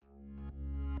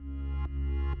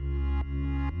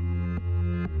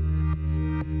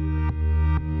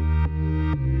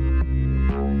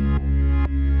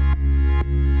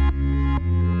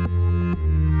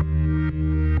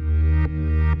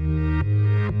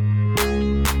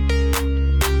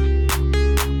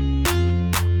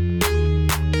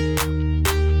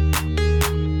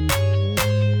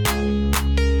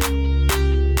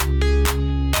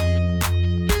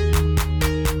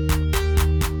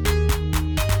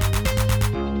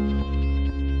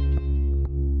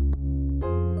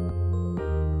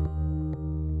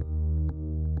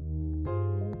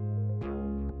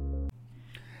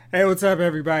Hey, what's up,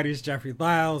 everybody? It's Jeffrey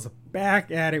Lyles back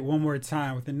at it one more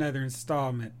time with another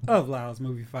installment of Lyles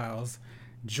Movie Files.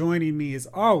 Joining me, as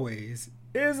always,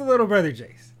 is a little brother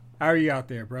Jace. How are you out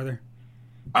there, brother?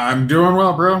 I'm doing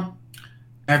well, bro.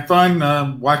 Had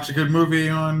fun. Watched a good movie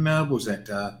on what was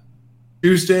that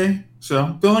Tuesday? So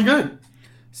I'm feeling good.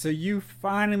 So, you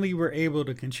finally were able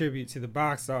to contribute to the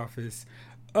box office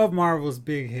of Marvel's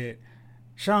big hit,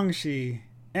 Shang-Chi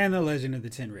and the Legend of the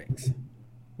Ten Rings.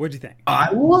 What'd you think?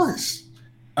 I was.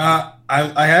 I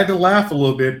had to laugh a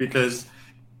little bit because,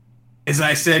 as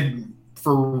I said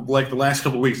for like the last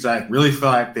couple of weeks, I really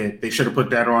thought that they should have put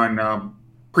that on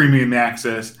premium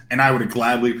access, and I would have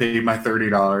gladly paid my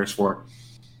 $30 for it.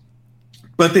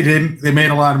 But they didn't. They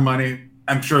made a lot of money.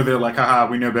 I'm sure they're like,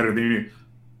 haha, we know better than you.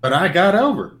 But I got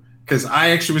over because I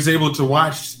actually was able to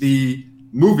watch the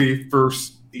movie for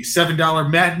the $7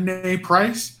 matinee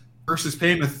price versus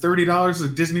paying the $30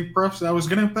 of Disney Plus I was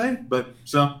going to pay.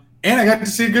 And I got to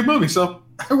see a good movie. So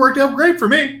it worked out great for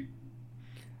me.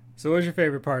 So, what's your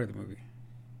favorite part of the movie?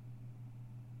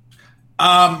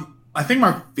 I think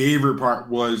my favorite part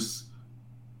was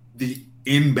the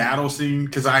in battle scene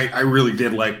because I really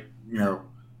did like,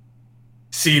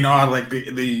 seeing all like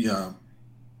the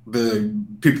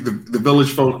people, the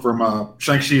village folk from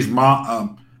Shang-Chi's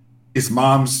mom, his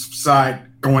mom's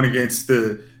side going against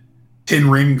the Ten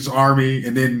Rings army,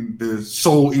 and then the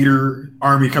Soul Eater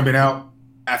army coming out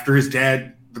after his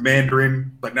dad, the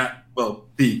Mandarin, but not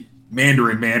the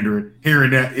Mandarin,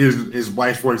 hearing that his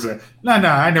wife's voice said, "No,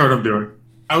 I know what I'm doing."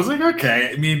 I was like,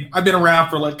 okay. I mean, I've been around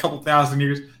for like a couple thousand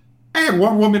years. I had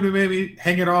one woman who made me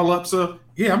hang it all up, so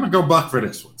yeah, I'm gonna go buck for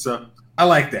this one. So I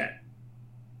like that.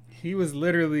 He was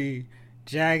literally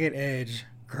jagged edge,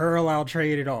 girl, I'll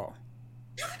trade it all.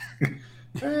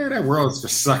 That world is for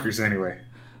suckers anyway.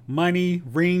 Money,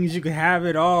 rings, you can have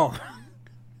it all.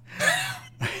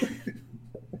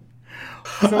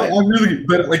 I So, really,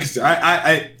 but like I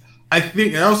said, I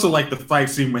think I also like the fight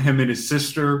scene with him and his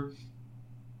sister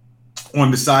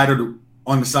on the side of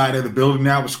the building.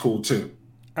 That was cool too.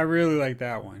 I really like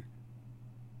that one.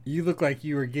 You look like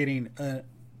you were getting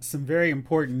some very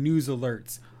important news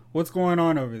alerts. What's going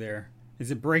on over there?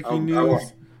 Is it breaking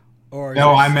news? Or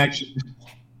No, just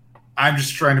I'm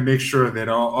just trying to make sure that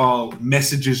all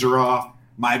messages are off.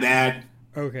 My bad.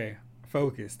 okay?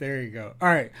 Focus. There you go. All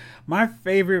right. My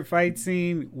favorite fight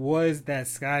scene was that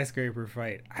skyscraper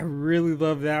fight. I really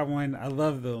love that one. I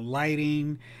love the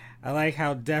lighting. I like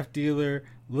how Death Dealer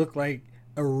looked like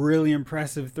a really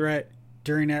impressive threat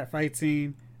during that fight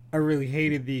scene. I really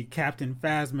hated the Captain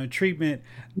Phasma treatment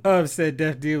of said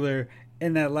Death Dealer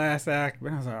in that last act.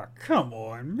 But I was like, oh, come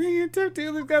on, man. Death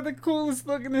Dealer's got the coolest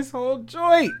look in this whole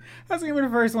joint. I was even the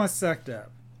first one sucked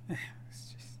up.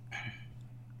 It's just,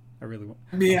 I really want.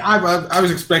 I mean, I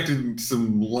was expecting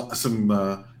some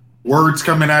words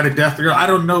coming out of Death Dealer. I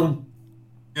don't know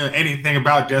anything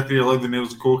about Death Dealer other than it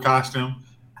was a cool costume.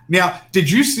 Now, did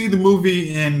you see the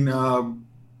movie in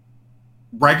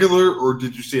regular, or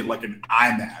did you see it like in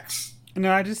IMAX?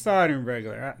 No, I just saw it in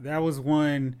regular. That was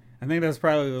one. I think that was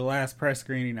probably the last press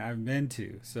screening I've been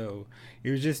to. So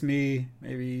it was just me,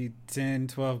 maybe 10,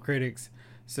 12 critics.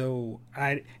 And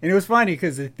it was funny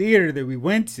because the theater that we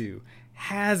went to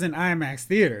has an IMAX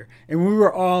theater. And we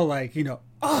were all like,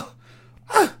 the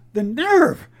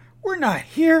nerve. We're not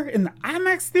here in the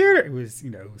IMAX theater. It was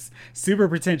super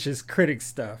pretentious critic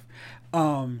stuff.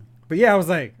 But yeah, I was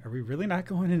like, are we really not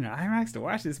going into IMAX to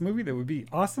watch this movie that would be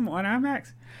awesome on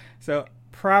IMAX? So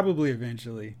probably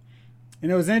eventually.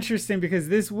 And it was interesting because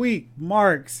this week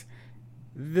marks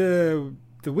the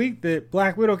week that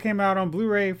Black Widow came out on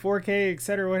Blu-ray, 4K,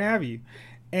 etc., what have you.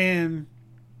 And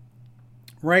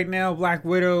right now, Black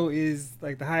Widow is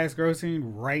like the highest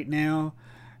grossing right now.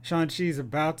 Shang-Chi's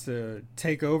about to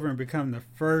take over and become the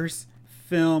first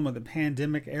film of the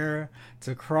pandemic era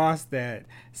to cross that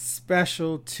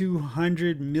special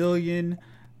 $200 million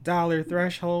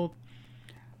threshold.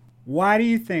 Why do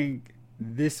you think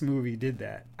this movie did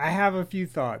that? I have a few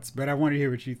thoughts, but I want to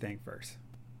hear what you think first.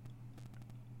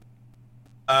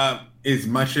 As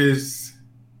much as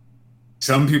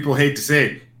some people hate to say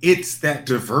it, it's that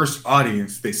diverse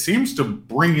audience that seems to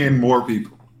bring in more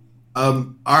people.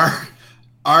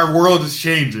 Our world is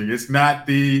changing. It's not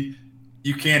the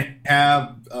you can't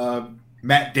have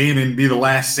Matt Damon be the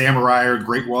last samurai or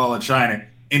Great Wall of China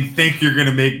and think you're going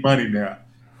to make money now.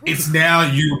 It's now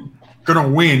you're going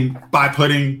to win by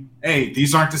putting, hey,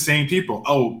 these aren't the same people.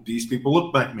 Oh, these people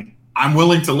look like me. I'm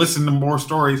willing to listen to more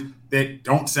stories that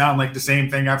don't sound like the same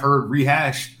thing I've heard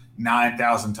rehashed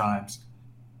 9,000 times.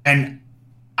 And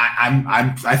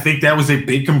I think that was a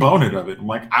big component of it.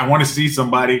 Like, I want to see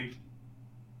somebody,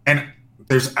 and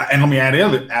and let me add the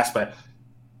other aspect.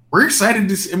 We're excited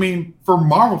to see, I mean, for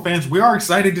Marvel fans, we are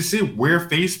excited to see where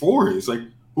Phase 4 is. Like,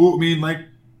 who, I mean, like,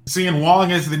 seeing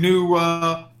Wong as the new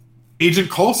Agent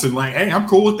Coulson, like, hey, I'm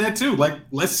cool with that too. Like,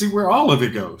 let's see where all of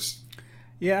it goes.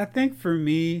 Yeah, I think for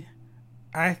me,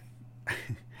 I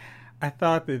I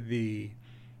thought that the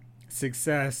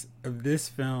success of this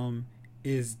film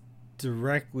is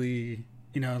directly,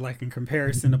 like in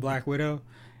comparison to Black Widow.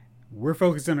 We're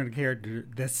focusing on a character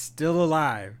that's still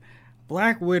alive.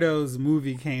 Black Widow's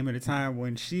movie came at a time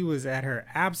when she was at her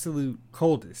absolute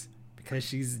coldest because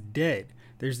she's dead.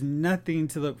 There's nothing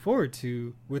to look forward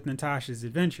to with Natasha's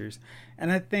adventures.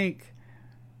 And I think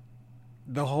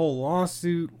the whole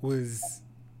lawsuit was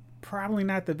probably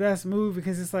not the best move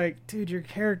because it's like, dude, your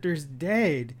character's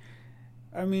dead.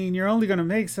 I mean, you're only going to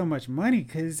make so much money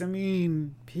because, I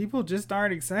mean, people just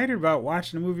aren't excited about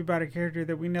watching a movie about a character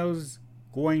that we know's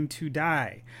going to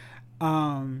die.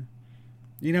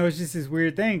 It's just this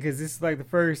weird thing because this is like the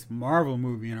first Marvel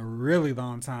movie in a really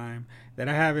long time that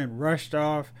I haven't rushed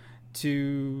off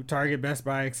to Target, Best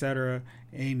Buy, etc.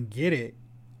 and get it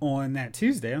on that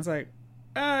Tuesday. I was like,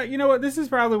 you know what? This is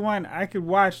probably one I could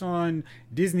watch on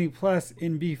Disney Plus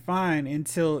and be fine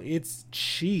until it's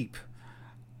cheap.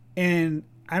 And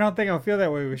I don't think I'll feel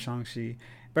that way with Shang-Chi.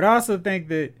 But I also think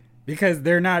that because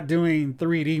they're not doing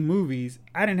 3D movies,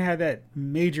 I didn't have that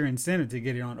major incentive to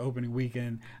get it on opening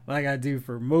weekend like I do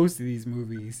for most of these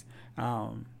movies.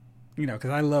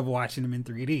 Because I love watching them in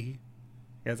 3D.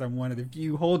 As I'm one of the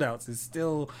few holdouts is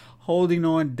still holding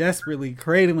on desperately,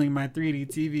 cradling my 3D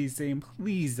TV, saying,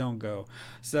 please don't go.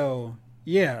 So,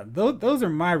 yeah, those are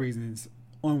my reasons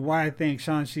on why I think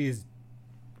Shang-Chi is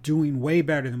doing way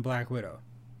better than Black Widow.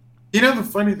 You know, the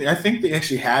funny thing, I think they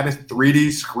actually had a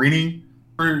 3D screening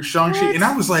for Shang-Chi, and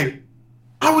I was like,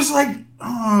 oh,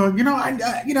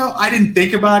 I didn't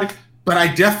think about it, but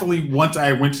I definitely, once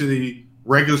I went to the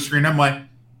regular screen, I'm like,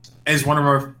 as one of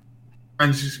our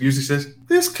friends usually says,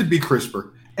 this could be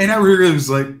crisper. And I really was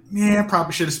like, yeah, I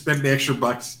probably should have spent the extra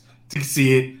bucks to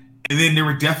see it. And then there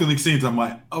were definitely scenes I'm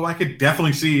like, oh, I could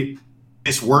definitely see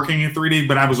it's working in 3D,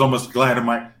 but I was almost glad. I'm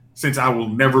like, since I will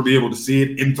never be able to see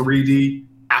it in 3D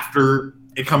after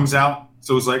it comes out.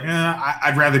 So it's like,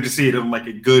 I'd rather just see it on like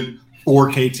a good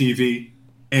 4K TV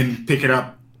and pick it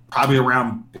up probably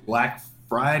around Black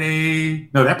Friday.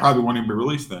 No, that probably won't even be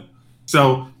released then.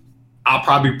 So I'll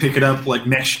probably pick it up like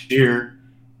next year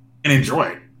and enjoy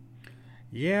it.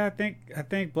 Yeah, I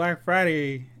think Black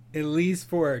Friday, at least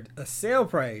for a sale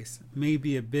price, may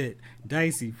be a bit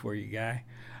dicey for you, guy.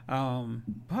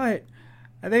 But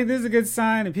I think this is a good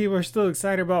sign that people are still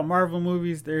excited about Marvel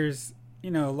movies. There's, a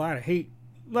lot of hate.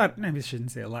 Maybe I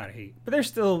shouldn't say a lot of hate, but there's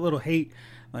still a little hate.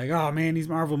 Like, oh man, these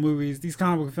Marvel movies, these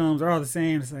comic book films are all the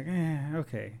same. It's like,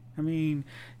 okay. I mean,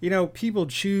 people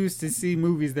choose to see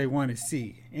movies they want to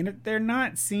see. And if they're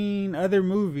not seeing other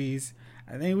movies,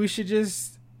 I think we should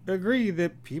just agree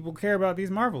that people care about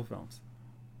these Marvel films.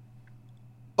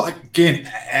 Again,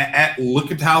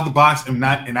 look at how the box, and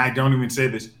I don't even say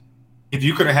this, if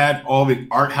you could have had all the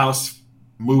art house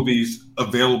movies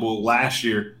available last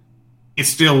year, it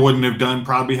still wouldn't have done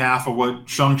probably half of what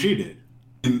Shang-Chi did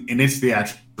in its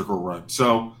theatrical run.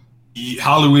 So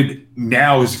Hollywood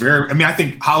now is I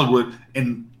think Hollywood,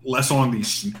 and less on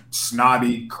these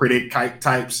snobby critic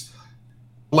types,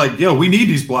 like, yo, we need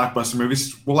these blockbuster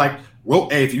movies.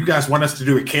 Hey, if you guys want us to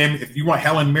do if you want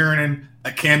Helen Mirren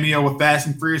a cameo with Fast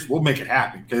and Furious, we'll make it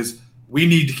happen because we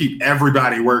need to keep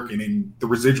everybody working and the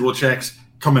residual checks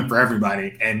coming for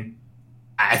everybody. And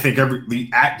I think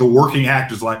the working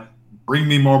actors like, bring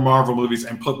me more Marvel movies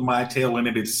and put my tail in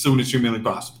it as soon as humanly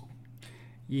possible.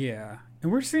 Yeah.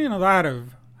 And we're seeing a lot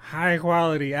of high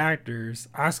quality actors,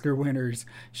 Oscar winners,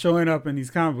 showing up in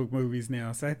these comic book movies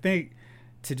now. So I think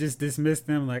to just dismiss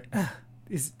them like,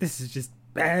 this is just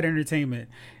bad entertainment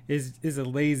is a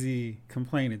lazy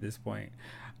complaint at this point.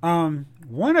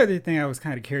 One other thing I was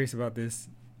kind of curious about this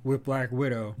with Black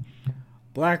Widow.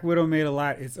 Black Widow made a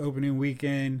lot its opening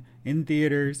weekend in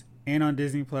theaters and on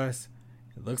Disney Plus.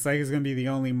 It looks like it's going to be the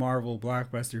only Marvel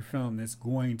blockbuster film that's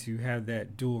going to have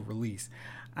that dual release.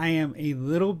 I am a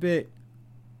little bit,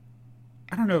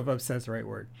 I don't know if upset's the right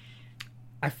word.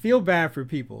 I feel bad for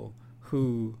people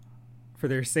who, for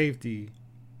their safety,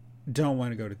 don't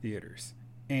want to go to theaters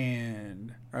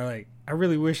and are like, I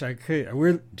really wish I could. I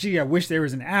wish there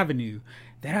was an avenue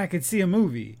that I could see a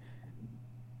movie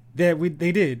that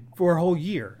they did for a whole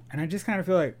year. And I just kind of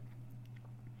feel like,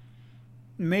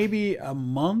 maybe a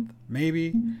month,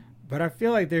 but I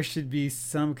feel like there should be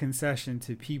some concession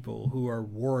to people who are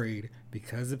worried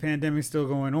because the pandemic's still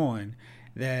going on,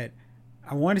 that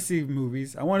I want to see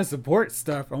movies. I want to support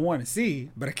stuff I want to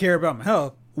see, but I care about my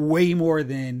health way more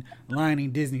than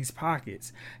lining Disney's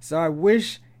pockets. So I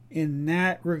wish in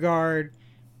that regard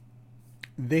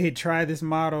they had tried this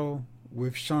model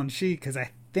with Shang-Chi, because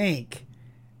I think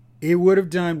it would have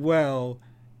done well.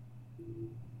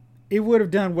 It would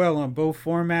have done well on both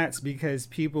formats because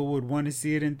people would want to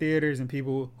see it in theaters, and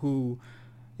people who,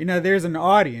 there's an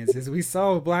audience, as we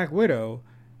saw with Black Widow,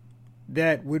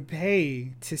 that would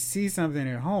pay to see something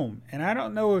at home. And I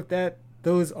don't know if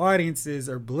those audiences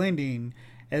are blending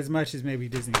as much as maybe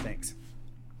Disney thinks.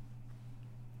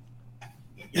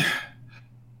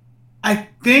 I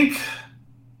think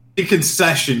the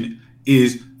concession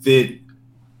is that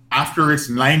after its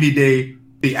 90-day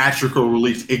theatrical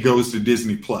release, it goes to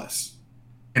Disney Plus.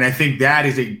 And I think that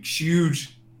is a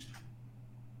huge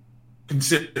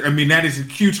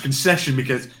concession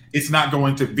because it's not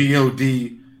going to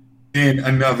VOD in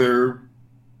another,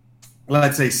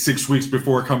 let's say, 6 weeks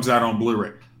before it comes out on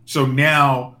Blu-ray. So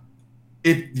now,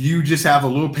 if you just have a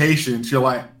little patience, you're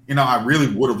like, I really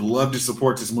would have loved to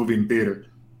support this movie in theater,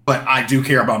 but I do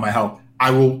care about my health.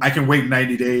 I can wait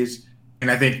 90 days. And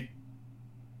I think,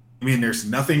 there's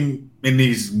nothing in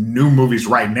these new movies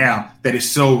right now that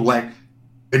is so like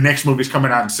the next movie's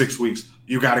coming out in 6 weeks.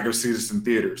 You got to go see this in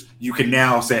theaters. You can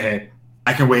now say, hey,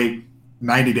 I can wait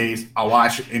 90 days. I'll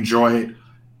watch it, enjoy it.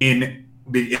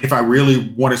 If I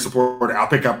really want to support it, I'll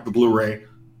pick up the Blu-ray,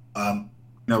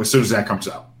 as soon as that comes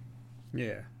out.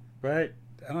 Yeah, but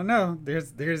I don't know.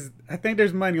 I think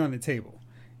there's money on the table,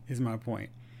 is my point.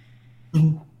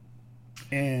 Mm-hmm.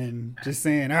 And just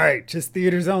saying, all right, just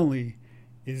theaters only,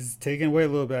 is taking away a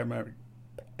little bit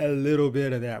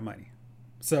of that money.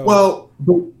 So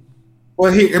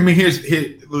here's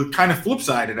the kind of flip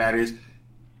side of that is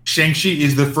Shang-Chi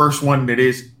is the first one that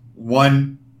is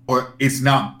one, or it's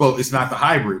not both. It's not the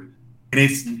hybrid, and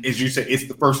it's, as you say, it's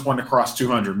the first one to cross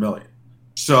 200 million.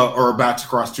 So, or about to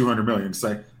cross 200 million. It's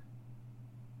like,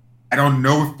 I don't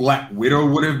know if Black Widow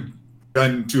would have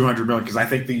done 200 million because I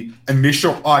think the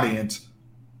initial audience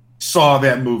saw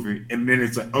that movie, and then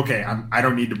it's like, okay, I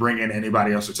don't need to bring in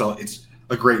anybody else to tell it. It's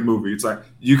a great movie. It's like,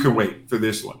 you can wait for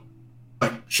this one.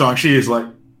 But Shang-Chi is like,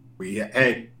 we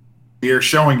are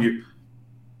showing you.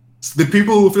 The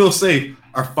people who feel safe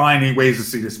are finding ways to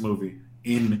see this movie.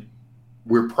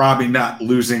 We're probably not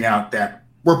losing out that.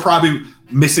 We're probably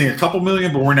missing a couple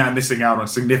million, but we're not missing out on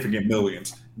significant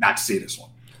millions not to see this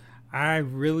one. I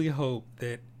really hope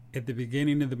that at the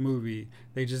beginning of the movie,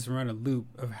 they just run a loop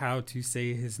of how to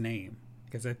say his name,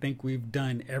 because I think we've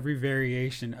done every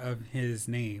variation of his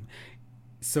name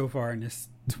so far in this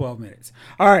 12 minutes.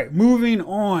 All right, moving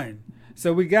on.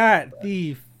 So we got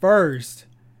the first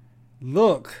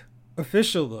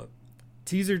official look,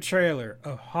 teaser trailer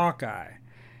of Hawkeye.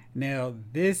 Now,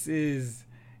 this is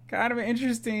kind of an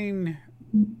interesting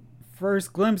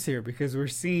first glimpse here because we're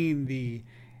seeing the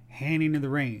handing of the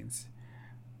reins.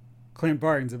 Clint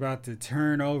Barton's about to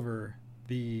turn over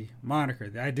the moniker,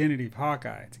 the identity of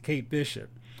Hawkeye, to Kate Bishop.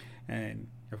 And,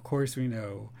 of course, we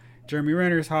know Jeremy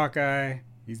Renner's Hawkeye.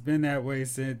 He's been that way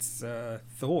since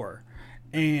Thor.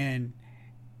 And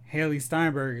Haley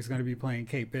Steinberg is going to be playing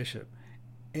Kate Bishop.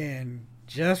 And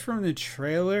just from the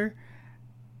trailer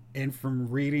and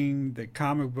from reading the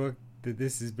comic book that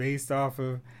this is based off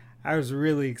of, I was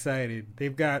really excited.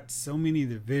 They've got so many of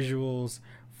the visuals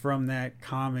from that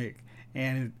comic.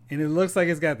 And it looks like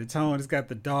it's got the tone. It's got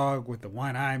the dog with the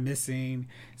one eye missing.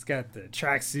 It's got the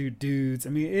tracksuit dudes.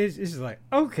 I mean, it's just like,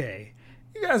 okay,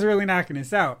 you guys are really knocking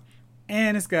this out.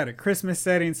 And it's got a Christmas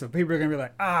setting, so people are going to be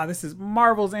like, this is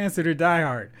Marvel's answer to Die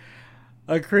Hard.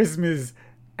 A Christmas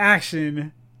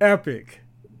action epic.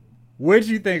 What did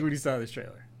you think when you saw this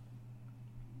trailer?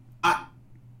 I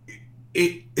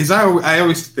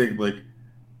always think, like,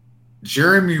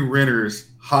 Jeremy Renner's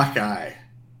Hawkeye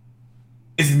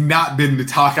has not been the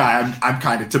Hawkeye I'm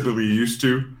kind of typically used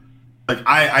to. Like,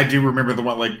 I do remember the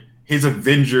one, like, his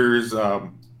Avengers,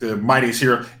 the Mightiest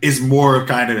Hero, is more of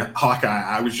kind of Hawkeye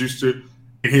I was used to.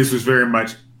 And his was very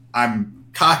much, I'm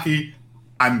cocky,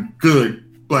 I'm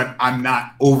good, but I'm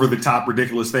not over the top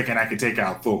ridiculous thinking I can take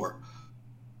out Thor.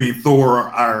 I mean, Thor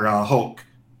or Hulk.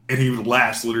 And he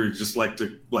laughs literally just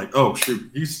oh,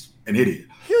 shoot, he's an idiot.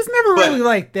 He was never really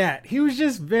like that. He was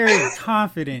just very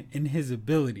confident in his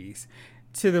abilities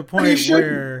to the point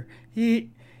where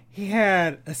he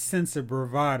had a sense of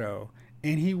bravado,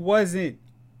 and he wasn't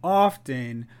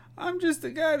often, I'm just a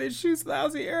guy that shoots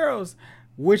lousy arrows,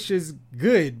 which is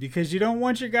good because you don't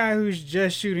want your guy who's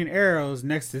just shooting arrows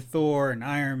next to Thor and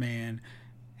Iron Man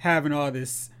having all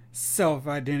this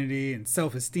self-identity and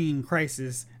self-esteem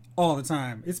crisis all the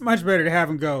time. It's much better to have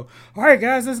him go, all right,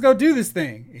 guys, let's go do this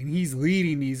thing. And he's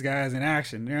leading these guys in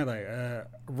action. And they're like,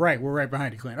 right, we're right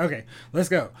behind you, Clint. Okay, let's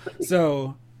go.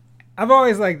 So I've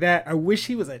always liked that. I wish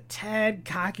he was a tad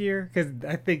cockier because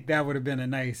I think that would have been a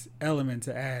nice element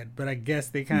to add. But I guess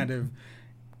they kind of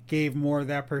gave more of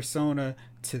that persona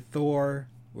to Thor,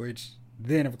 which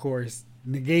then, of course,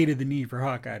 negated the need for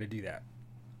Hawkeye to do that.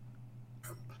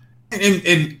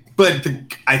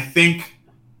 I think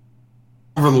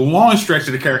over the long stretch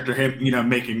of the character, him,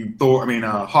 making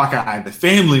Hawkeye the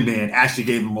family man actually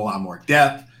gave him a lot more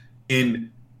depth.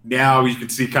 And now you can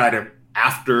see kind of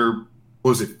after,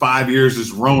 5 years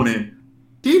as Ronin,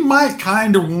 he might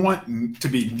kind of want to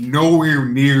be nowhere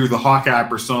near the Hawkeye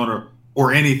persona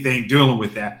or anything dealing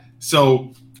with that.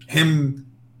 So him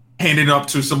handing up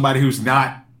to somebody who's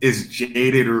not as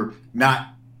jaded or not,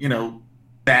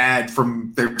 bad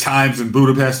from their times in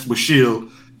Budapest with S.H.I.E.L.D.,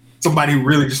 somebody who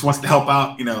really just wants to help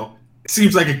out, it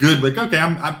seems like a good,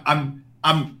 okay,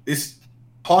 this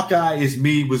Hawkeye is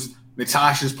me, was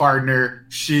Natasha's partner,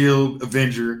 S.H.I.E.L.D.,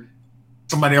 Avenger.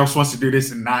 Somebody else wants to do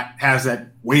this and not has that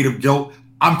weight of guilt,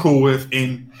 I'm cool with.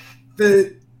 And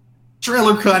the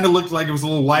trailer kind of looked like it was a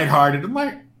little lighthearted. I'm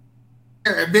like,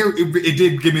 it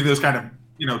did give me those kind of,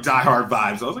 Die Hard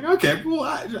vibes. I was like, okay, well,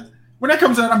 when that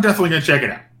comes out, I'm definitely going to check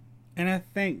it out. And I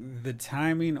think the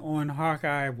timing on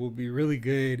Hawkeye will be really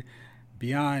good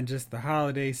beyond just the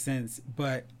holiday sense,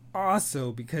 but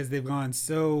also because they've gone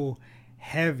so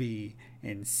heavy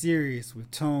and serious with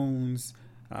tones.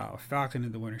 Falcon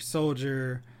and the Winter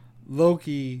Soldier,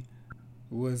 Loki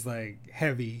was like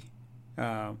heavy.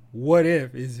 What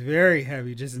If is very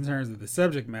heavy just in terms of the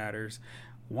subject matters.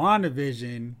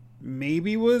 WandaVision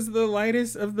maybe was the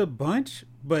lightest of the bunch,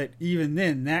 but even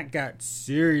then that got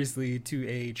seriously to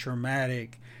a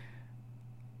traumatic,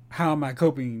 how am I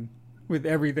coping with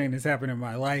everything that's happened in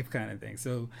my life kind of thing.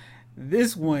 So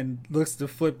this one looks to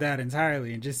flip that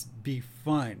entirely and just be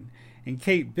fun. And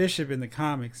Kate Bishop in the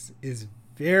comics is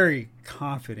very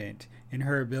confident in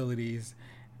her abilities.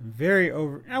 I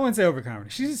wouldn't say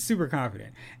overconfident. She's super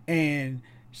confident. And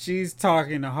she's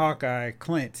talking to Hawkeye,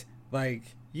 Clint,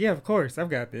 like, yeah, of course, I've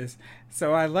got this.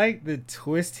 So I like the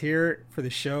twist here for the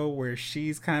show where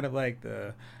she's kind of like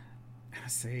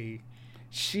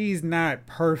she's not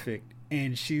perfect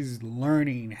and she's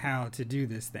learning how to do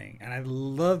this thing. And I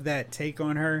love that take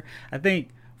on her. I think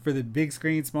for the big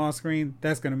screen, small screen,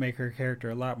 that's going to make her character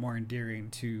a lot more endearing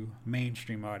to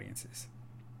mainstream audiences.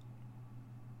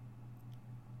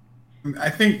 I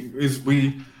think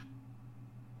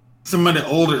some of the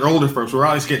older folks, we're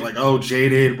always getting like, oh,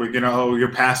 jaded,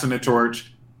 you're passing the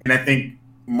torch. And I think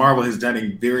Marvel has done a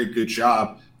very good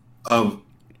job of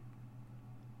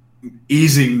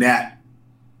easing that,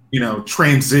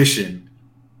 transition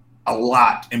a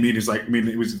lot.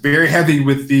 It was very heavy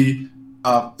with the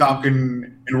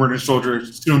Falcon and Winter Soldier,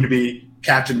 soon to be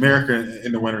Captain America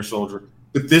and the Winter Soldier.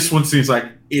 But this one seems like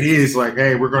it is like,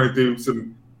 hey, we're going to do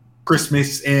some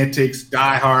Christmas antics,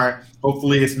 Die Hard.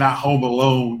 Hopefully it's not Home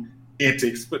Alone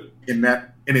antics, but in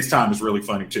its time is really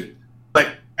funny too.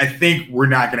 But I think we're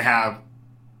not going to have,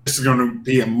 this is going to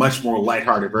be a much more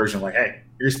lighthearted version. Like, hey,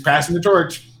 here's passing the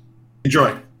torch.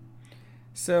 Enjoy.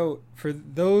 So for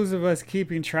those of us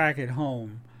keeping track at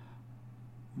home,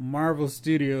 Marvel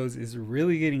Studios is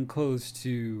really getting close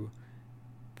to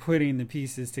putting the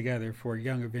pieces together for a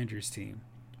Young Avengers team.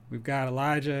 We've got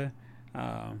Elijah,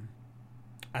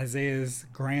 Isaiah's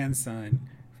grandson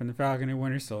from the Falcon and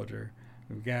Winter Soldier.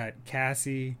 We've got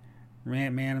Cassie,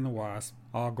 Ant-Man and the Wasp,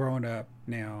 all grown up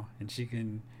now, and she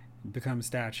can become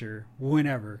stature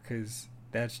whenever, because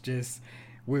that's just,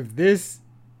 with this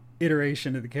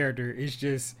iteration of the character, it's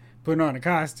just putting on a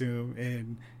costume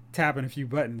and tapping a few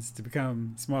buttons to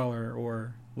become smaller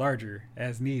or larger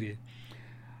as needed.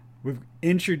 We've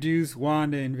introduced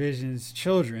Wanda and Vision's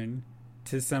children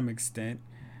to some extent.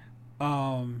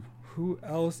 Who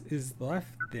else is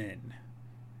left then?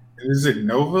 Is it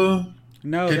Nova?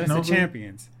 No, that's Nova? The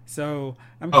Champions. So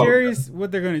I'm curious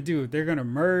what they're going to do. If they're going to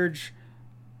merge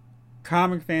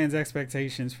comic fans'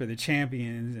 expectations for the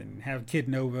Champions and have Kid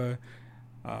Nova,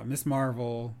 Miss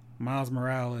Marvel, Miles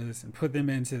Morales, and put them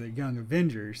into the Young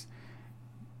Avengers.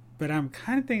 But I'm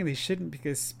kind of thinking they shouldn't,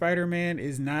 because Spider-Man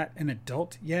is not an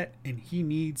adult yet, and he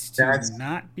needs to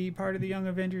not be part of the Young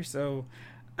Avengers. So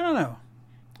I don't know.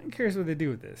 I'm curious what they do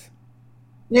with this.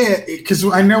 Yeah, because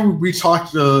I know we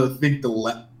talked, I think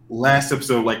the last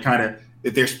episode, like kind of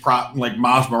that there's like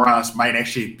Miles Morales might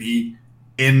actually be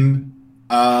in,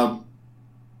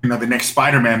 the next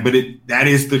Spider-Man, but that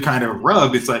is the kind of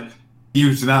rub. It's like he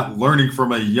was not learning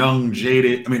from a young,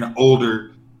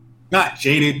 older, not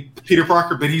jaded Peter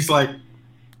Parker, but he's like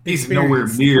he's nowhere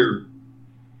experience.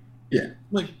 near. Yeah,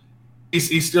 like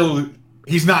he's still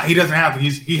he doesn't have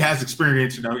he has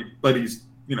experience, but he's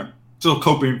still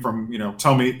coping from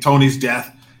Tony's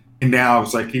death, and now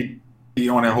it's like he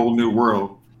on a whole new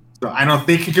world. So I don't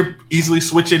think he could easily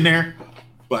switch in there,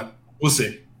 but we'll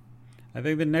see. I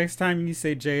think the next time you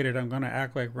say jaded, I'm gonna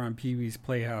act like we're on Pee Wee's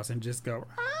Playhouse and just go.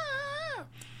 Ah!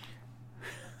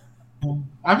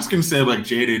 I'm just gonna say like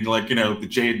jaded, like the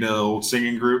Jade, the old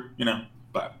singing group,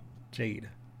 but Jade,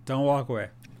 don't walk away.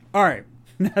 All right,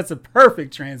 that's a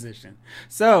perfect transition.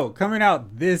 So coming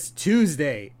out this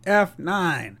Tuesday,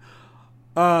 F9,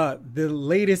 the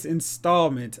latest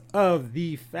installment of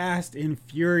the Fast and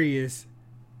Furious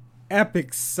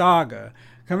epic saga,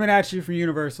 coming at you from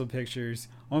Universal Pictures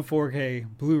on 4K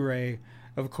Blu-ray.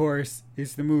 Of course,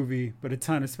 it's the movie, but a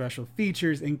ton of special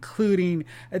features, including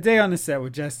a day on the set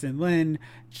with Justin Lin,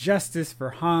 Justice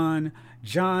for Han,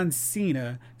 John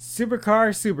Cena,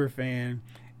 Supercar Superfan,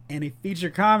 and a feature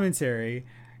commentary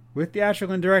with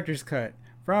theatrical and director's cut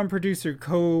from producer,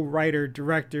 co-writer,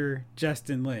 director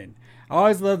Justin Lin. I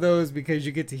always love those because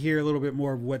you get to hear a little bit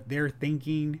more of what they're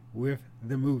thinking with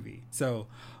the movie. So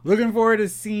looking forward to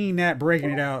seeing that,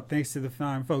 breaking it out. Thanks to the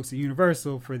fine folks at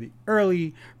Universal for the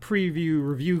early preview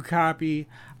review copy.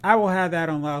 I will have that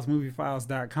on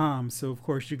loudesmoviefiles.com. So of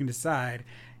course you can decide,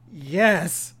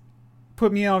 yes,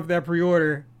 put me on for that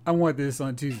pre-order. I want this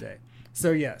on Tuesday.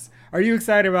 So yes, are you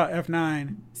excited about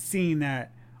F9 seeing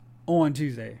that on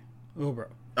Tuesday, little bro?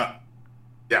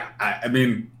 Yeah, I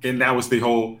mean, and that was the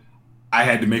whole. I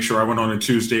had to make sure I went on a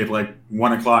Tuesday at like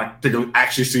 1:00 to go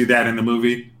actually see that in the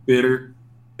movie theater.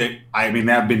 That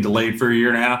had been delayed for a year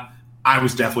and a half. I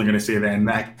was definitely going to see that, and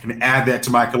I can add that to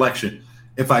my collection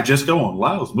if I just go on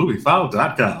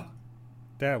loudesmoviefile.com.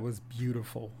 That was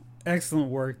beautiful. Excellent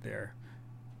work there.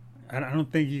 I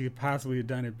don't think you could possibly have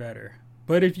done it better.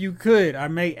 But if you could, I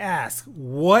may ask,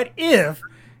 what if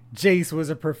Jace was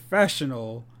a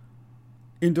professional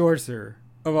endorser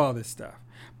of all this stuff?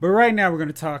 But right now we're going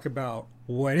to talk about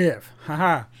what if.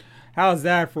 Haha. How's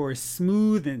that for a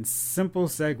smooth and simple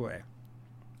segue?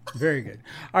 Very good.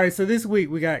 All right, so this week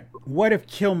we got what if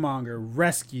Killmonger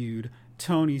rescued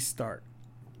Tony Stark?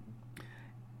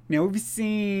 Now we've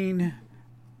seen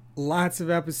lots of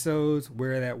episodes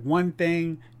where that one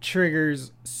thing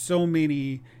triggers so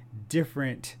many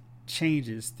different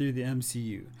changes through the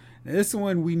MCU. Now this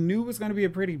one we knew was going to be a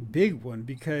pretty big one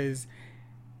because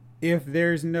if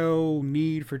there's no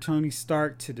need for Tony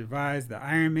Stark to devise the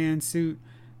Iron Man suit,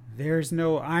 there's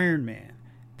no Iron Man.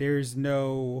 There's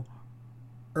no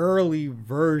early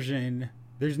version.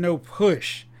 There's no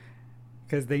push,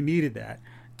 because they needed that,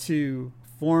 to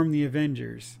form the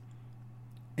Avengers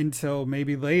until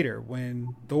maybe later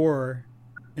when Thor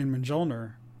and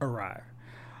Mjolnir arrive.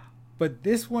 But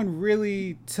this one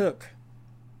really took,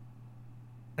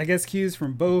 I guess, cues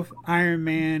from both Iron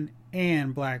Man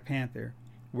and Black Panther,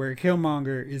 where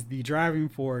Killmonger is the driving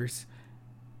force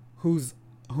who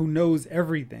knows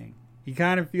everything. He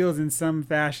kind of feels in some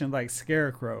fashion like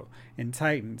Scarecrow in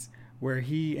Titans, where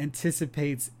he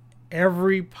anticipates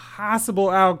every possible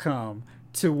outcome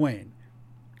to win.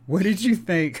 What did you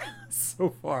think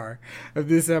so far of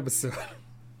this episode?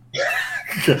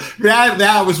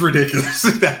 that was ridiculous.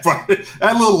 That part,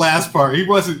 that little last part, he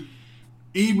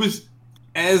was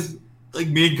as like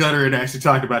me and Gunner had actually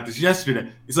talked about this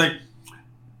yesterday. It's like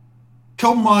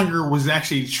Killmonger was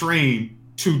actually trained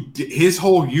his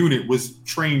whole unit was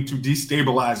trained to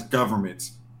destabilize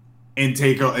governments and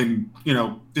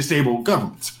disable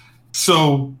governments.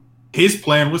 So his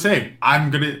plan was, hey, I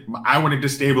want to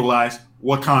destabilize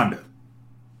Wakanda.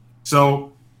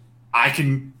 So I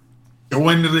can go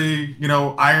into the,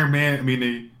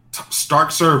 the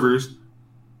Stark servers,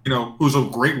 who's a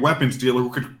great weapons dealer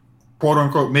who could, quote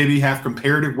unquote, maybe have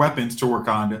comparative weapons to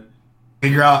Wakanda,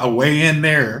 figure out a way in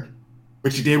there,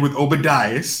 which he did with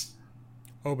Obadiah.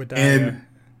 And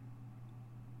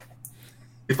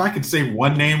if I could say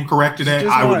one name correct today,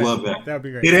 I would love that. That'd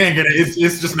be great. It ain't gonna.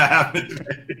 It's just not happening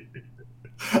today.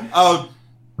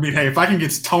 Hey, if I can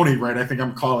get Tony right, I think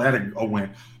I'm calling that a win.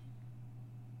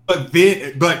 But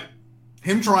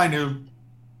him trying to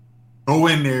go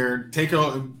in there,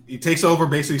 he takes over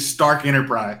basically Stark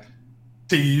Enterprise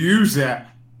to use that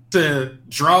to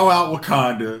draw out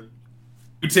Wakanda.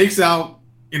 Who takes out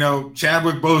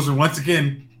Chadwick Boseman once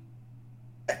again.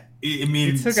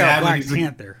 He took out Black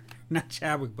Panther, not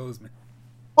Chadwick Boseman.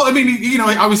 Well,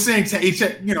 I was saying,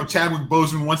 Chadwick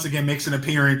Boseman once again makes an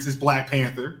appearance as Black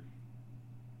Panther.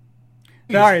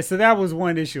 All right, so that was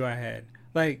one issue I had.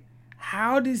 Like,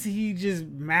 how does he just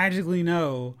magically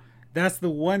know that's the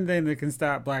one thing that can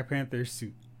stop Black Panther's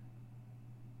suit?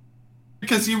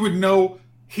 Because he would know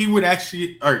he would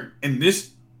actually, or in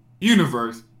this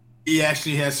universe, he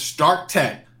actually has Stark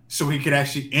tech, so he could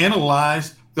actually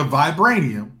analyze the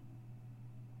vibranium.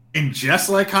 And just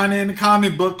like kind of in the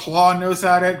comic book, Claw knows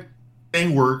how that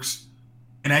thing works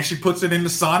and actually puts it in the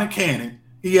Sonic canon.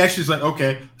 He actually is like,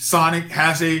 okay, Sonic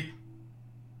has an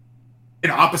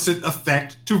opposite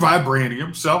effect to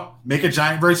vibranium, so make a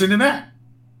giant version of that.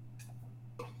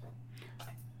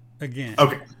 Again.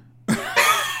 Okay.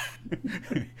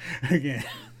 Again.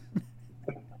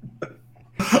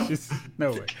 Just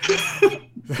no way.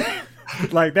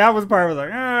 Like that was part was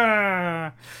like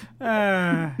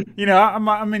you know,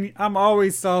 I'm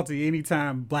always salty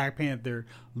anytime Black Panther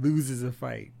loses a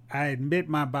fight. I admit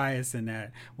my bias in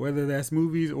that, whether that's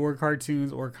movies or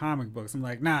cartoons or comic books. I'm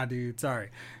like, nah, dude, sorry,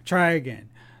 try again.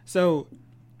 So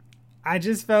I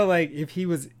just felt like if he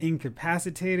was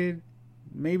incapacitated,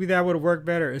 maybe that would have worked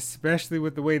better, especially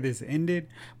with the way this ended.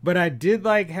 But I did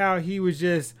like how he was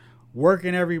just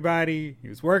working everybody. He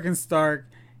was working Stark,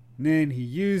 and then he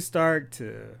used Stark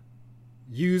to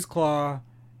use Claw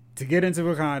to get into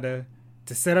Wakanda,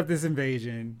 to set up this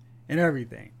invasion and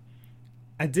everything.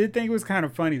 I did think it was kind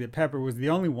of funny that Pepper was the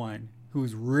only one who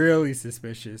was really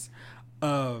suspicious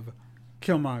of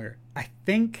Killmonger. I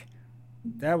think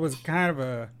that was kind of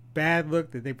a bad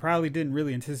look that they probably didn't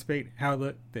really anticipate how it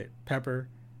looked, that Pepper,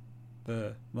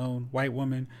 the lone white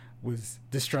woman, was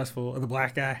distrustful of the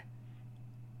black guy.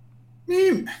 I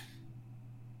mean,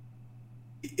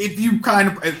 if you kind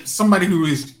of, somebody who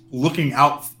is looking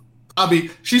out,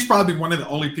 she's probably one of the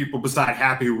only people beside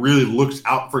Happy who really looks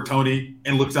out for Tony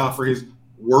and looks out for his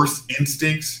worst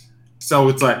instincts. So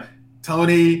it's like,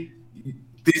 Tony,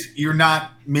 you're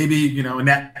not, maybe, you know, in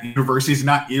that universe,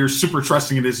 you're super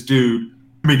trusting of this dude.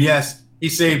 I mean, yes, he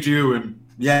saved you, and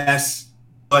yes,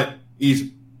 but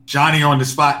he's Johnny on the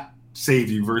spot saved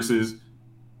you versus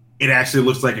it actually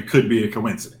looks like it could be a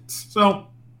coincidence. So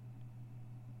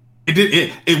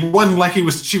it wasn't like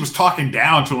she was talking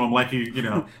down to him like he, you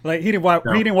know, like he didn't walk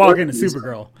into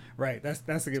Supergirl. Right.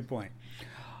 That's a good point.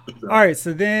 All right,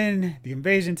 so then the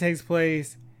invasion takes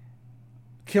place.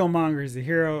 Killmonger is the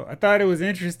hero. I thought it was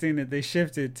interesting that they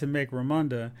shifted to make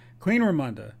Ramonda, Queen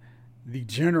Ramonda, the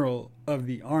general of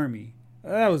the army.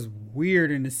 That was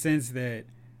weird in the sense that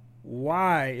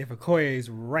why, if Okoye is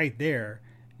right there,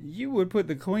 you would put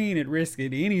the queen at risk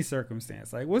in any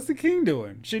circumstance. Like, what's the king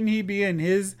doing? Shouldn't he be in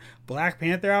his Black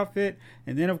Panther outfit?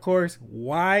 And then, of course,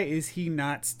 why is he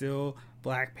not still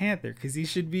Black Panther? Because he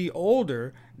should be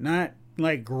older, not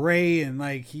like gray and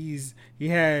like he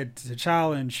had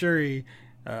T'Challa and Shuri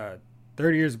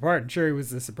 30 years apart, and Shuri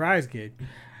was the surprise kid.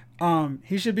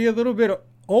 He should be a little bit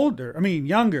older. I mean,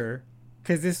 younger,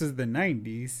 because this was the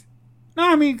 90s. No,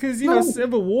 I mean, because, you know,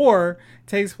 Civil War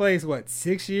takes place, what,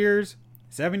 7 years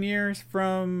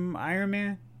from Iron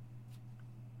Man?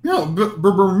 No, but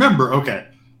remember,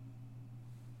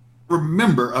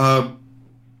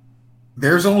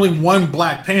 there's only one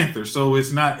Black Panther, so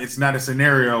it's not a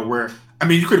scenario where, I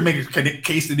mean, you could make a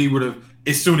case that he would have,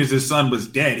 as soon as his son was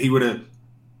dead, he would have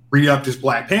re-upped his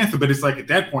Black Panther, but it's like at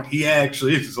that point, he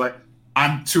actually is just like,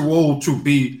 I'm too old to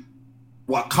be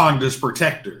Wakanda's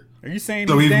protector. Are you saying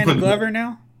so he's Danny Glover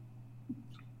now?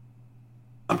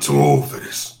 I'm too old for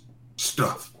this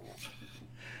stuff.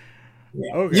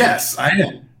 Yeah. Okay. Yes, I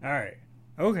am. All right.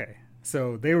 Okay.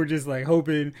 So they were just like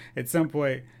hoping at some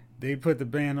point they put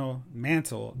the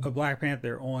mantle of Black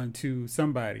Panther on to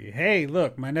somebody. Hey,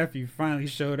 look, my nephew finally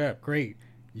showed up. Great.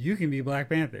 You can be Black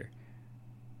Panther.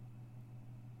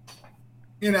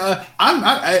 You know,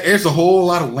 there's a whole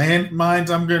lot of landmines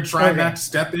I'm going to try not to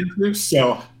step into,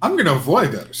 so I'm going to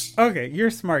avoid those. Okay, you're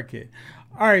a smart kid.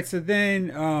 All right, so then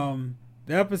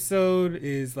the episode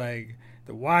is like,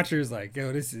 the Watcher's like,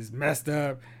 yo, this is messed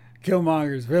up.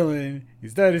 Killmonger's villain.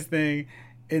 He's done his thing.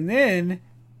 And then,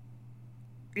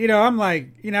 you know, I'm like,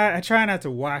 you know, I try not to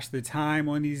watch the time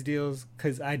on these deals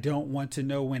because I don't want to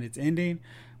know when it's ending.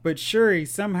 But Shuri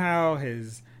somehow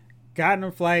has gotten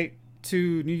a flight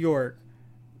to New York.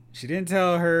 She didn't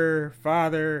tell her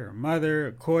father or mother,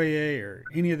 or Okoye, or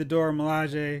any of the Dora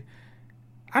Milaje.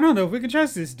 I don't know if we can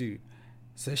trust this dude.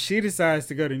 So she decides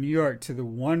to go to New York to the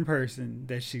one person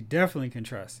that she definitely can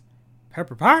trust.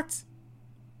 Pepper Potts?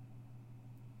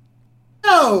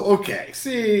 Oh, okay.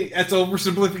 See, that's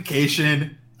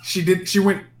oversimplification.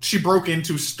 She broke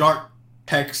into Stark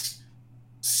Tech's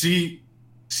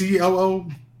COO,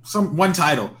 one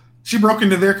title. She broke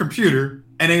into their computer,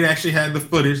 and they actually had the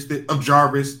footage of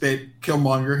Jarvis that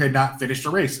Killmonger had not finished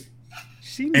erasing.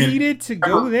 She needed to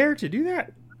go there to do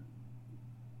that?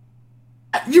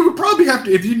 You would probably have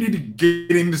to, if you need to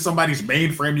get into somebody's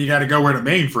mainframe, you got to go where the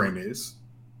mainframe is.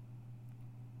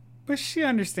 But she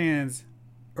understands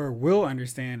or will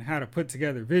understand how to put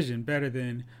together Vision better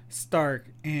than Stark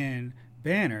and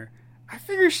Banner, I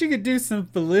figured she could do some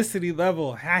Felicity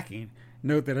level hacking.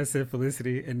 Note that I said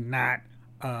Felicity and not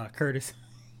Curtis.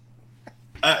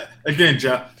 Again,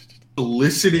 Jeff,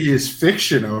 Felicity is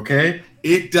fiction, okay?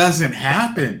 It doesn't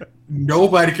happen.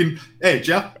 Nobody can. Hey,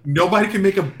 Jeff. Nobody can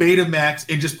make a Betamax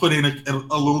and just put in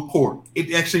a little cord.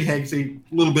 It actually has a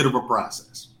little bit of a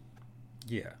process.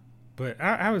 Yeah, but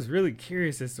I was really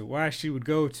curious as to why she would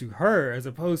go to her as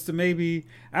opposed to maybe,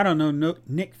 I don't know,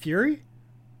 Nick Fury,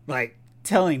 like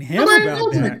telling him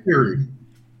about that. Nick Fury.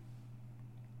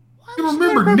 You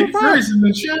remember Nick Fury's in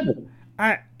the shadow.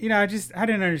 I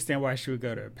didn't understand why she would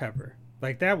go to Pepper.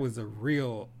 Like, that was a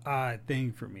real odd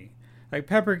thing for me. Like,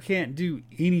 Pepper can't do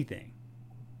anything.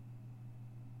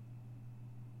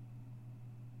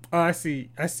 Oh, I see.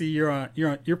 You're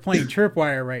playing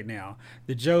Tripwire right now.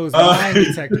 The Joe's lie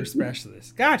detector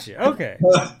specialist. Gotcha. Okay.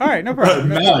 All right. No problem.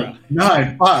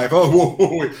 9, 5. Oh,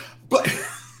 whoa. But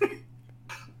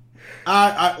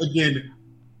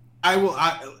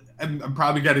I'm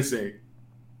probably got to say,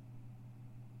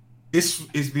 this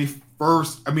is the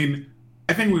first. I mean,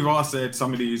 I think we've all said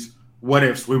some of these what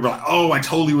ifs. We were like, oh, I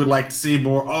totally would like to see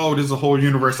more. Oh, there's a whole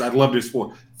universe I'd love to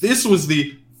explore. This was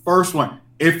the first one.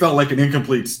 It felt like an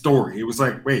incomplete story. It was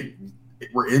like, wait,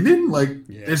 we're ending? Like,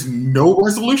 There's no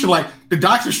resolution. Like, the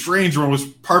Doctor Strange one was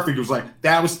perfect. It was like,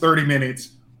 that was 30 minutes.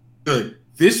 Good.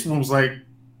 This one was like,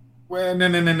 well, no.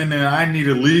 I need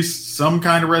at least some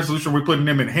kind of resolution. We're putting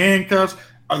them in handcuffs.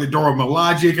 Are the Dora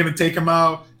Milaje going to take him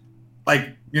out?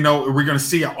 Like, we're going to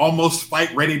see an almost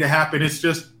fight ready to happen. It's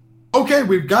just, okay,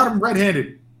 we've got him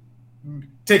red-handed.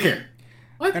 Take care.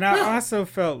 And I also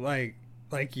felt like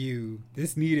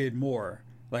this needed more.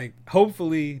 Like,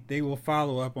 hopefully they will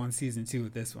follow up on season 2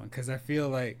 with this one, because I feel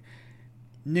like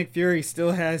Nick Fury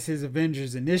still has his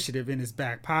Avengers initiative in his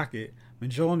back pocket.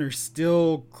 Mjolnir's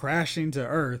still crashing to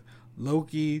Earth.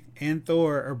 Loki and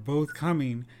Thor are both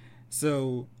coming.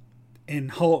 So,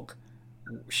 and Hulk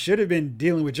should have been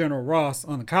dealing with General Ross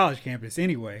on the college campus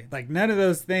anyway. Like, none of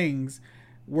those things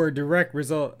were a direct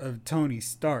result of Tony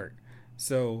Stark.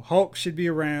 So Hulk should be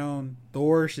around,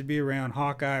 Thor should be around,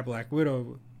 Hawkeye, Black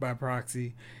Widow by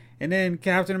proxy, and then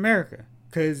Captain America,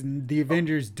 because the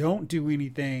Avengers don't do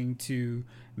anything to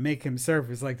make him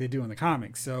surface like they do in the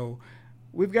comics. So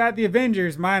we've got the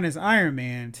Avengers minus Iron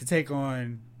Man to take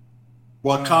on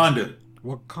Wakanda.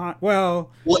 Well,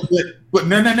 but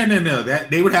no. That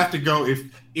they would have to go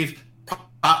if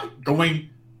going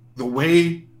the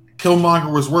way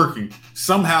Killmonger was working.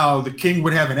 Somehow the king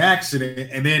would have an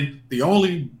accident, and then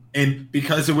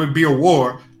because it would be a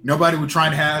war, nobody would try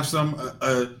and have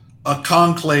a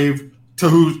conclave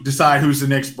to decide who's the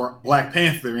next Black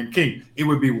Panther and king. It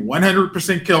would be 100%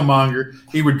 Killmonger.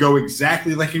 He would go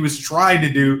exactly like he was trying to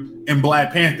do in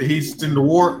Black Panther. He'd send the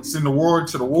war to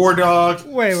the war dogs.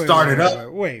 Wait,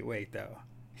 though.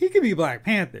 He could be Black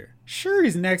Panther. Sure,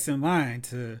 he's next in line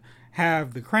to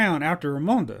have the crown after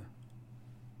Ramonda.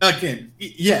 Again,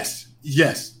 yes.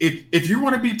 If you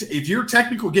want to be, if you're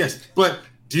technical, yes. But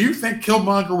do you think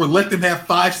Killmonger would let them have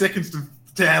 5 seconds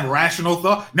to have rational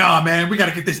thought? Nah, man, we got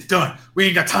to get this done. We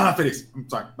ain't got time for this. I'm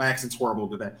sorry, my accent's horrible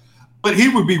today. But he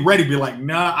would be ready to be like,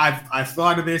 nah, I've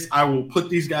thought of this. I will put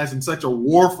these guys in such a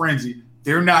war frenzy.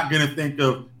 They're not going to think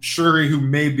of Shuri, who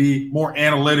may be more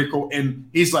analytical. And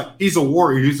he's a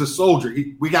warrior. He's a soldier.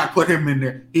 We got to put him in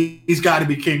there. He's got to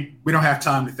be king. We don't have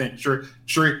time to think.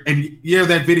 Shuri. And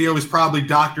that video is probably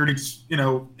doctored. It's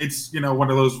one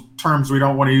of those terms we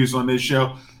don't want to use on this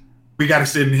show. We got to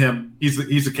send him.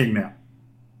 He's a king now.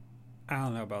 I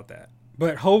don't know about that.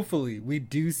 But hopefully we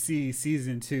do see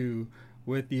season 2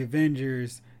 with the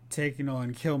Avengers taking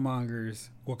on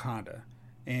Killmonger's Wakanda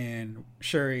and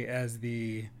Shuri as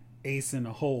the ace in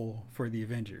the hole for the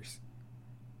Avengers.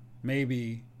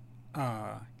 Maybe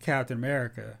Captain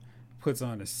America puts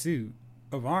on a suit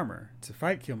of armor to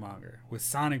fight Killmonger with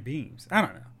sonic beams. I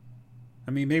don't know.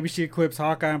 I mean, maybe she equips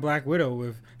Hawkeye and Black Widow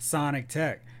with sonic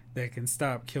tech that can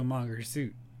stop Killmonger's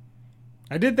suit.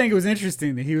 I did think it was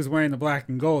interesting that he was wearing the black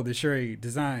and gold that Shuri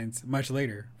designs much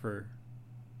later for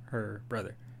her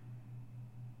brother.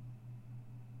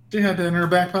 She had that in her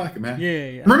back pocket, man.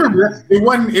 Yeah. Remember, it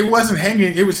wasn't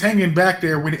hanging. It was hanging back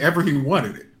there whenever he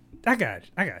wanted it. I got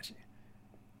you.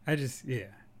 It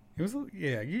was,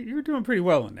 you were doing pretty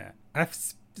well on that. I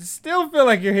still feel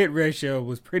like your hit ratio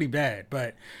was pretty bad,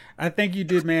 but I think you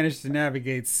did manage to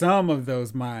navigate some of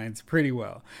those minds pretty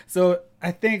well. So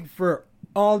I think for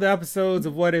all the episodes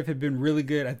of What If had been really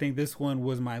good. I think this one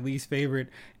was my least favorite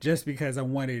just because I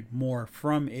wanted more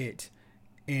from it,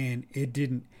 and it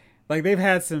didn't. Like, they've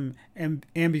had some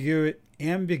ambiguous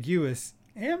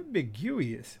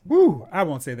Ambiguous. Woo! I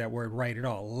won't say that word right at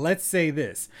all. Let's say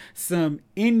this. Some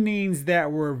endings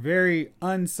that were very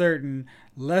uncertain,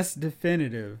 less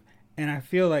definitive. And I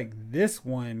feel like this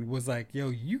one was like, yo,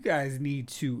 you guys need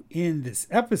to end this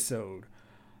episode.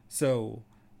 So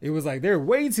it was like there are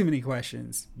way too many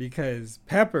questions because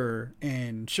Pepper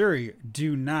and Shuri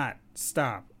do not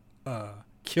stop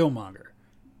Killmonger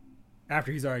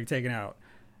after he's already taken out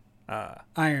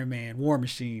Iron Man, War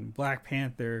Machine, Black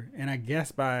Panther, and I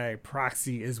guess by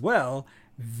proxy as well,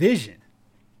 Vision.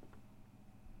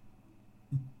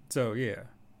 So yeah,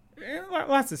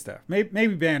 lots of stuff.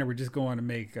 Maybe Banner were just going to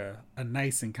make a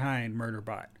nice and kind murder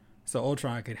bot so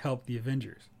Ultron could help the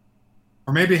Avengers.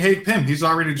 Or maybe Hank Pym. He's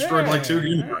already destroyed like 2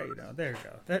 universes. There you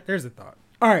go. There's a thought.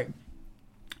 All right.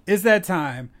 It's that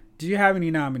time. Do you have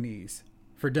any nominees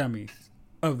for Dummies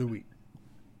of the Week?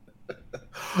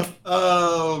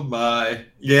 Oh, my.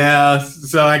 Yeah,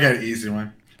 so I got an easy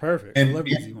one. Perfect. And I love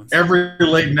easy ones. Every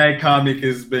late night comic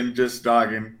has been just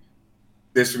dogging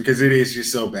this one because it is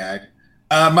just so bad.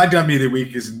 My dummy of the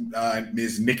week is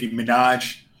Nicki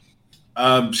Minaj.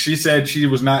 She said she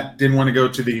didn't want to go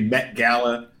to the Met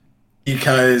Gala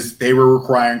because they were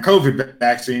requiring COVID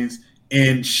vaccines,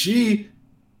 and she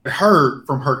heard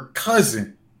from her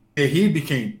cousin that he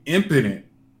became impotent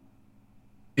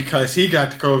because he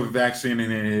got the COVID vaccine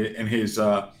and his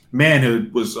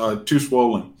manhood was too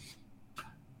swollen.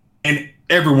 And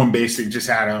everyone basically just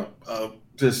had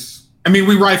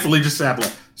we rightfully just had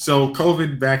like, so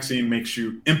COVID vaccine makes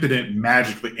you impotent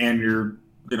magically and your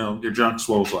junk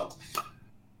swells up.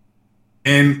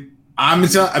 And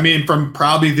from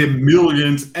probably the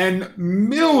millions and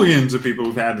millions of people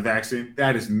who've had the vaccine,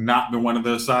 that has not been one of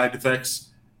those side effects.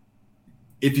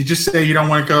 If you just say you don't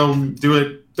want to go do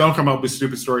it, don't come up with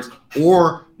stupid stories.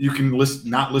 Or you can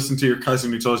not listen to your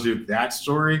cousin who tells you that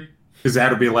story, because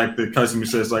that'll be like the cousin who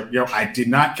says, like, I did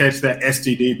not catch that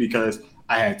STD because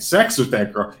I had sex with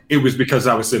that girl. It was because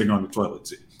I was sitting on the toilet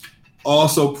seat.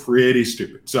 Also pretty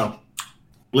stupid. So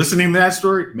listening to that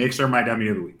story makes her my dummy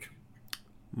of the week.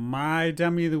 My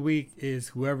dummy of the week is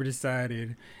whoever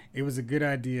decided it was a good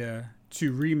idea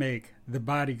to remake The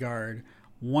Bodyguard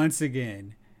once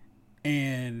again.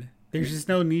 And there's just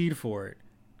no need for it.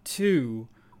 2,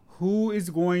 who is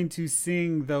going to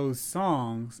sing those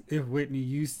songs if Whitney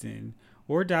Houston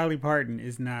or Dolly Parton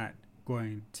is not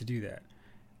going to do that?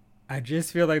 I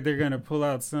just feel like they're going to pull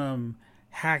out some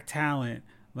hack talent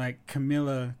like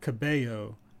Camila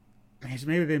Cabello.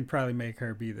 Maybe they'd probably make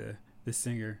her be the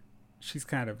singer. She's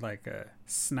kind of like a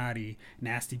snotty,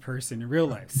 nasty person in real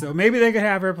life. So maybe they could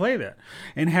have her play that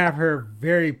and have her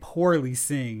very poorly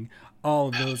sing all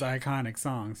of those iconic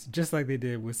songs, just like they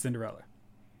did with Cinderella.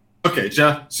 Okay,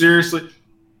 Jeff, seriously,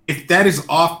 if that is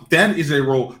a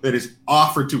role that is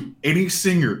offered to any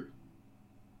singer,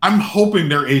 I'm hoping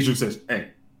their agent says, hey,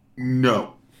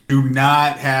 no, do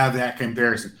not have that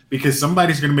comparison, because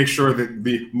somebody's going to make sure that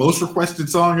the most requested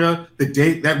song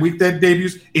that week that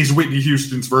debuts is Whitney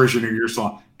Houston's version of your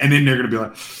song. And then they're going to be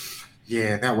like,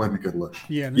 yeah, that wasn't a good look.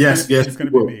 Yeah, yes, it's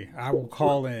going to be me. I will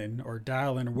call in or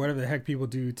dial in or whatever the heck people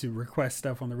do to request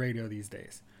stuff on the radio these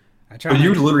days.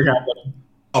 You literally have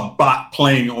a bot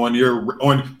playing on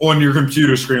your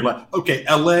computer screen, like, okay,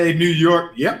 LA, New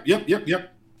York, yep,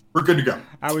 we're good to go.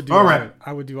 I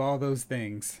would do all those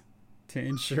things to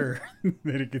ensure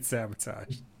that it gets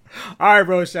sabotaged. All right,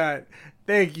 Bro Shot.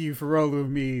 Thank you for rolling with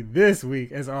me this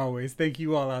week. As always, thank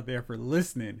you all out there for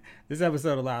listening. This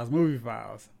episode of Lyle's Movie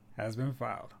Files has been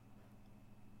filed.